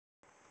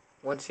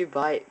once you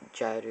buy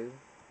Jaadu,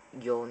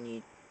 you'll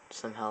need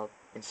some help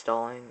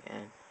installing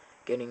and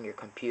getting your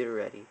computer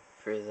ready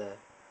for the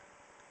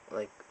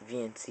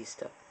VNC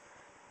stuff.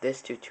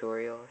 This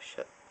tutorial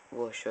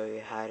will show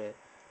you how to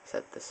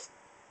set this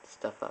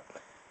stuff up.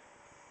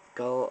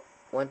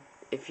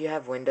 If you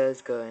have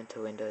Windows, go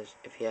into Windows.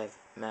 If you have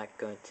Mac,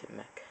 go into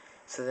Mac.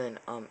 So then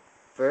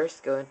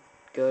first go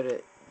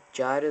to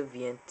Jaadu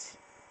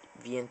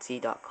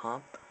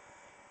VNC.com,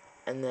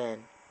 and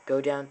then go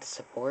down to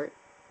support,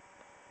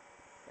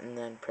 and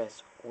then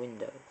press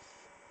Windows.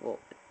 Well,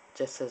 it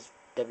just says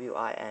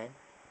WIN,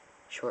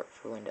 short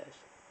for Windows.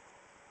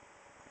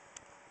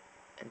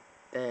 And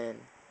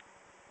then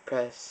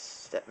press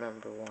step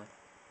number 1.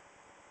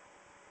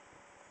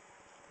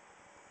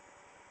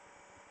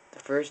 The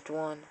first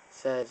one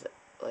says,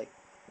 the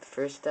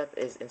first step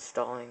is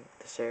installing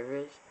the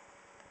servers.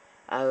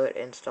 I would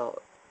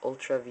install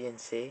Ultra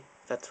VNC,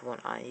 that's the one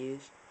I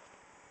use,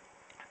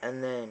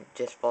 and then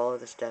just follow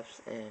the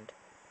steps and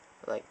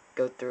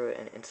go through it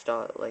and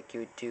install it like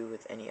you would do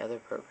with any other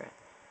program.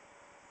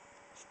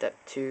 Step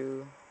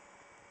 2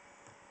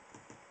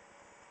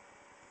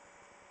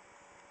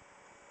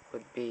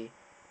 would be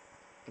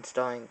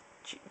installing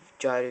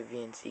Jaadu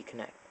VNC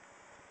Connect.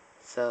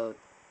 So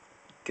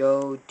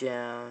go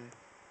down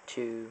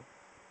to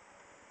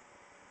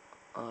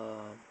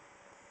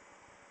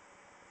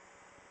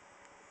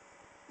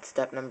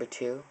step number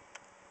 2,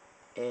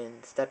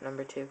 and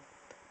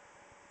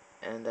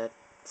that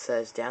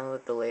says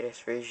download the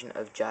latest version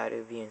of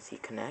Jaadu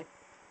VNC Connect.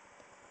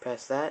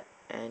 Press that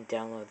and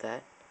download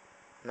that.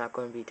 I'm not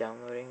going to be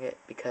downloading it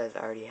because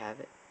I already have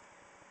it.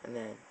 And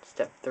then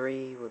step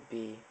 3 would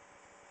be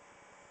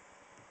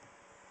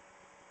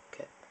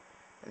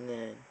and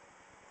then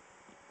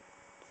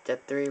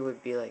step 3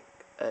 would be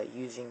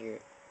using your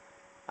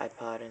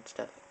iPod and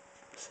stuff.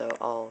 So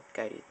I'll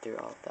guide you through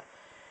all of that.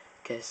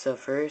 Okay, so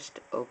first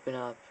open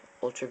up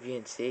Ultra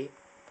VNC.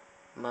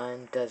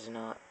 Mine does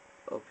not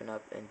open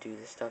up and do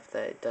the stuff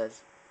that it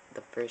does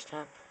the first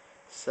time.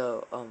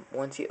 So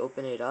once you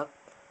open it up,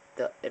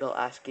 it'll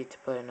ask you to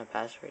put in a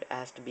password. It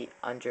has to be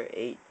under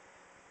 8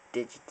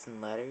 digits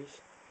and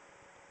letters.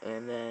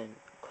 And then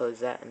close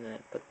that and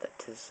then put that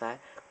to the side.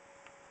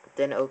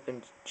 Then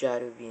open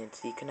Jaadu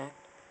VNC Connect.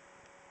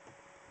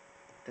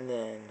 And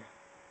then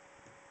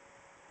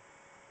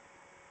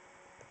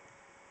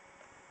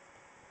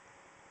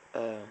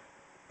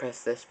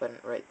press this button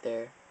right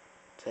there.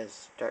 It says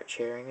start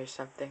sharing or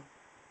something.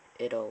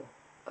 It'll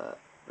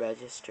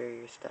register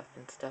your stuff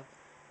and stuff,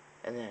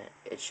 and then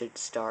it should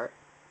start.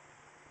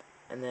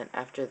 And then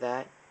after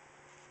that,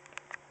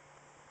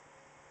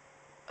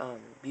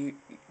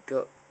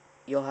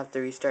 you'll have to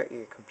restart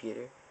your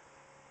computer.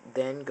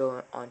 Then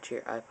go onto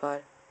your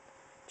iPod,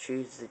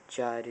 choose the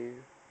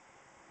Jaadu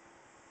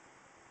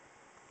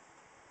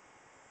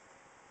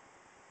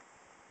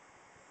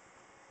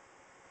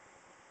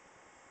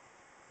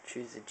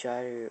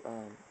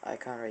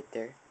icon right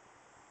there.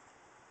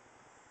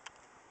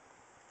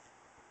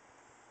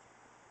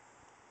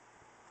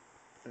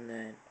 And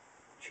then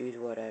choose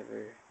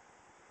whatever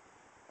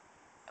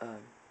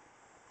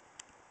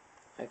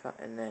icon,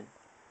 and then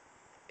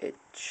it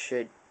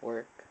should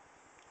work.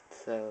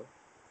 So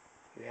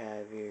you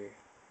have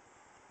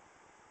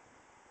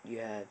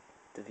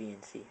the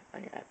VNC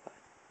on your iPod.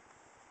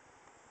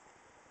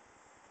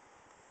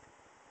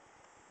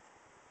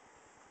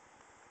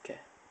 Okay.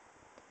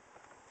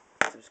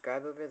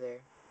 Subscribe over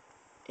there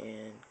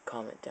and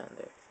comment down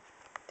there.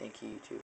 Thank you, YouTube.